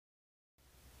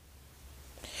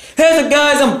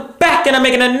and I'm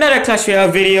making another Clash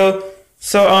Royale video.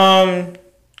 So,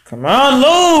 come on,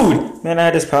 load! Man, I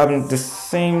had this problem, I had the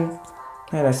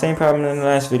same problem in the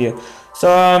last video.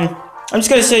 So, I'm just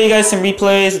gonna show you guys some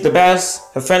replays of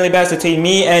a friendly battle between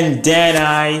me and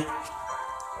Danai. I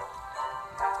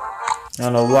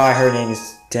don't know why her name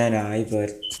is Danai,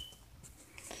 but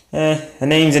a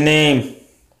name's a name.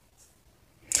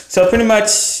 So pretty much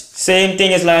same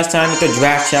thing as last time with the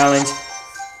draft challenge.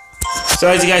 So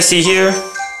as you guys see here,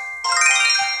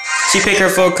 she picked her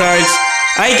full cards.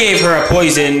 I gave her a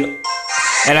poison,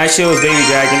 and I chose baby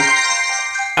dragon.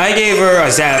 I gave her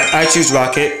a zap. I choose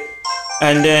rocket,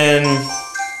 and then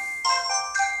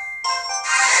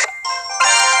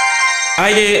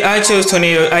I chose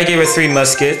tornado. I gave her 3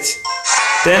 muskets.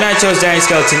 Then I chose giant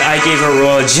skeleton. I gave her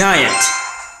royal giant.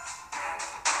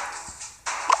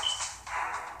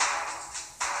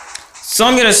 So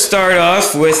I'm gonna start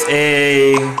off with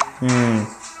a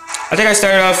I think I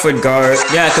started off with guard.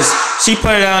 Yeah, because she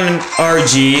put it on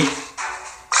RG.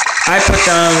 I put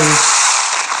down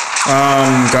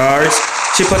guards.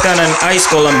 She put down an ice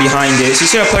golem behind it. She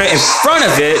should have put it in front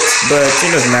of it, but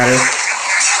it doesn't matter.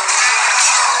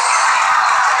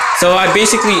 So I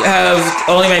basically have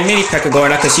only my mini P.E.K.K.A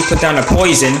going out because she put down a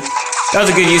poison. That was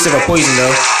a good use of a poison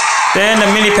though. Then the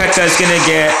mini P.E.K.K.A is gonna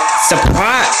get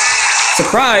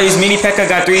surprise, mini P.E.K.K.A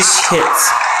got 3 hits.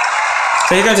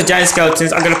 So here comes the giant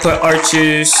skeletons. I'm gonna put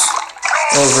archers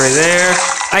over there.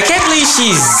 I can't believe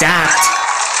she zapped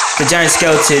the giant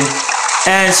skeleton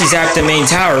and she zapped the main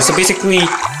tower. So basically,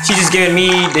 she's just giving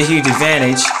me the huge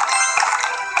advantage.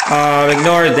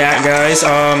 Ignore that, guys.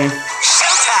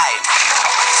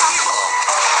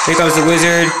 Here comes the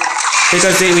wizard. Here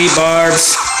comes the elite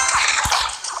barbs.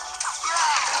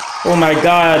 Oh my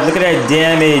god, look at that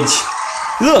damage.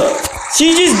 Look,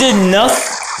 she just did nothing.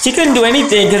 She couldn't do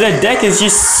anything because her deck is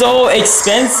just so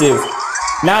expensive.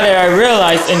 Now that I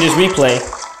realized in this replay.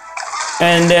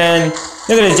 And then,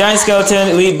 look at the giant skeleton,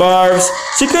 elite barbs.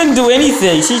 She couldn't do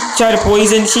anything. She tried to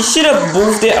poison. She should have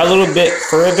moved it a little bit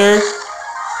further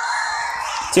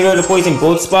to go to poison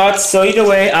both spots. So either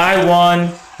way, I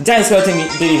won. The giant skeleton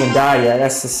didn't even die yet.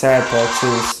 That's the sad part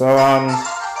too. So,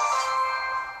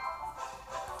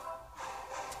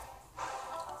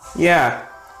 yeah.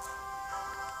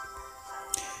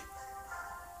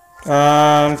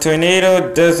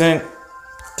 Tornado doesn't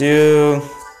do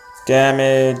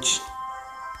damage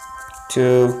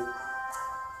to...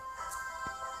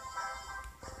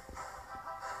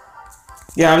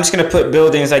 Yeah, I'm just gonna put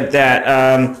buildings like that.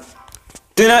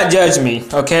 Do not judge me,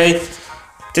 okay?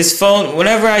 This phone,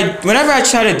 whenever I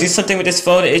try to do something with this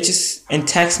phone, it just, in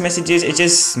text messages, it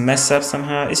just messes up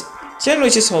somehow. It's generally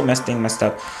just whole thing messed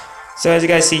up. So as you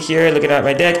guys see here, looking at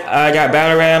my deck, I got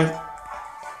Battle Ram.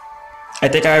 I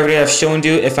think I already have shown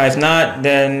you. If I've not,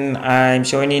 then I'm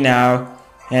showing you now.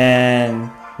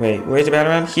 And wait, where's the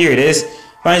Battle Ram? Here it is.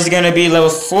 Mine's gonna be level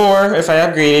 4 if I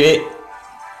upgraded it.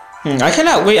 I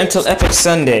cannot wait until Epic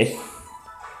Sunday.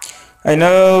 I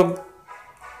know.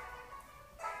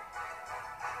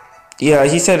 Yeah,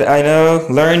 he said, I know,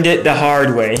 learned it the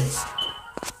hard way.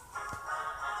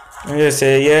 I'm gonna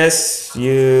say, yes,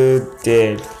 you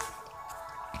did.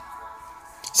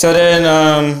 So then,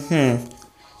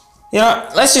 you know,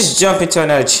 let's just jump into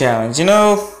another challenge. You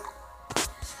know,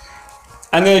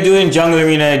 I'm gonna do it in Jungle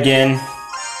Arena again.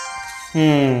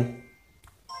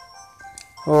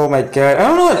 Oh my god, I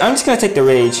don't know what, I'm just gonna take the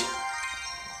rage.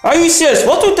 Are you serious?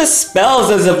 What's with the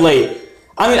spells as of late?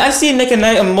 I mean, I've seen Nick and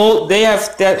Knight and Molt, they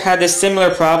have had this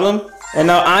similar problem, and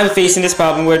now I'm facing this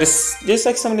problem where there's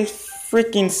like so many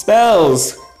freaking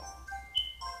spells.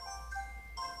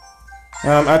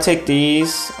 I'll take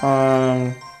these.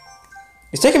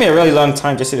 It's taking me a really long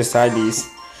time just to decide these,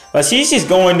 but she's just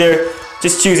going there,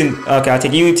 just choosing. Okay, I'll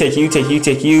take you, take you, take you,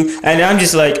 take you, and I'm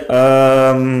just like,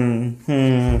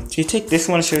 should you take this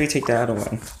one? Or should we take the other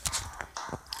one?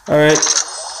 All right.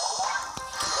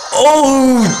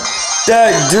 Oh.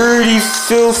 That dirty,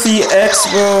 filthy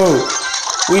Expo.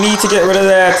 We need to get rid of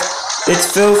that. It's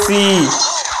filthy.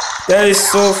 That is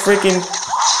so freaking...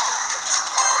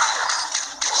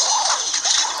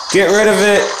 Get rid of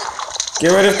it.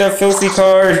 Get rid of that filthy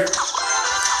card.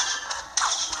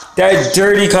 That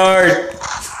dirty card.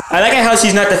 I like how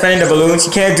she's not defending the balloon.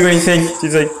 She can't do anything.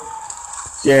 She's like,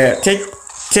 yeah, take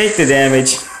the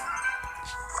damage.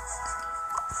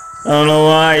 I don't know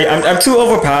why. I'm too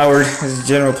overpowered as a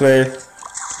general player.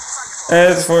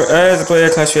 As a player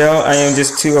of Clash Royale, I am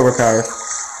just too overpowered.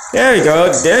 There we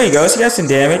go. There you go. She got some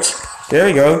damage. There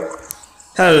we go.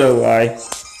 Hello, I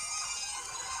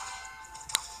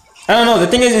don't know. The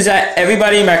thing is that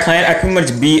everybody in my clan I pretty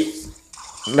much beat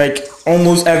like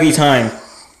almost every time.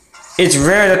 it's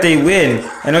rare that they win.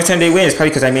 And every time they win, it's probably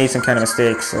because I made some kind of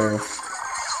mistake. So,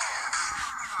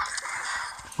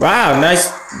 wow,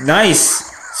 nice.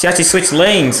 She actually switched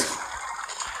lanes.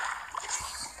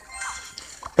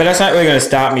 But that's not really gonna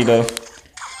stop me though.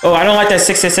 Oh, I don't like that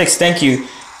 666. Thank you.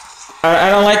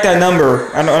 I don't like that number.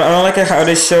 I don't like how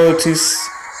they show to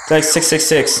like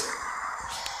 666.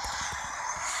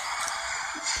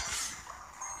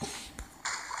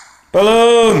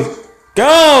 Balloon,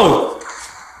 go!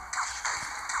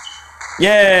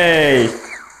 Yay!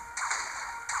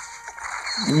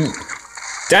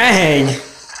 Dang!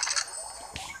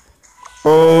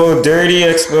 Oh, dirty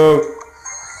expo.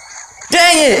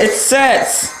 Dang it! It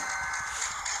sets.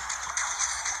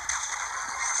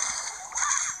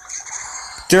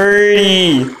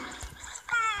 Dirty.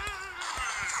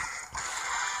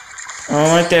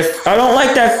 I don't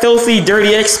like that filthy, dirty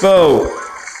expo.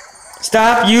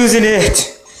 Stop using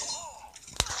it.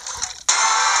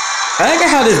 I like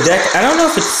how this deck. I don't know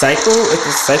if it's cycle. If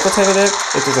it's cycle type of deck.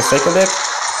 If it's a cycle deck.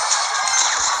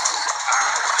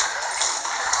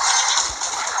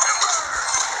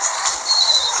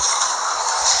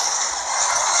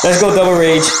 Let's go double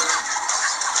rage.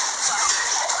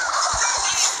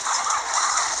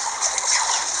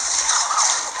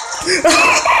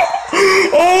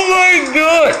 Oh my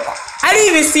god! I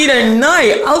didn't even see the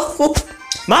knight.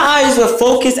 My eyes were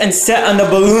focused and set on the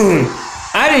balloon.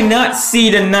 I did not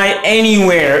see the knight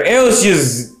anywhere. It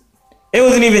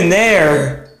wasn't even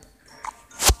there.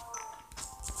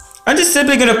 I'm just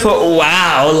simply gonna put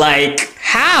wow. Like,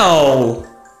 how?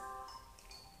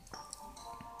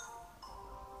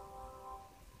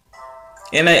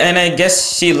 And I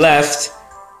guess she left.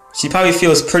 She probably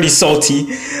feels pretty salty.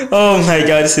 Oh my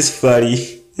god, this is funny.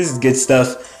 This is good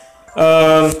stuff.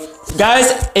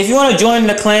 Guys, if you want to join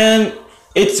the clan,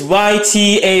 it's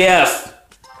YTAF.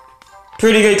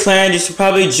 Pretty good clan. You should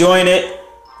probably join it.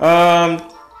 I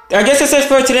guess that's it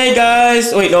for today,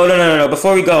 guys. Wait, no.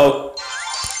 Before we go.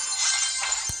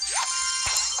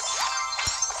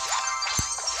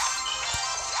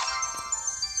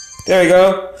 There we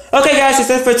go. Okay, guys, that's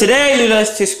it for today.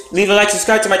 Leave a like,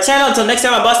 subscribe to my channel. Until next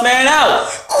time, I'm Boss Man out.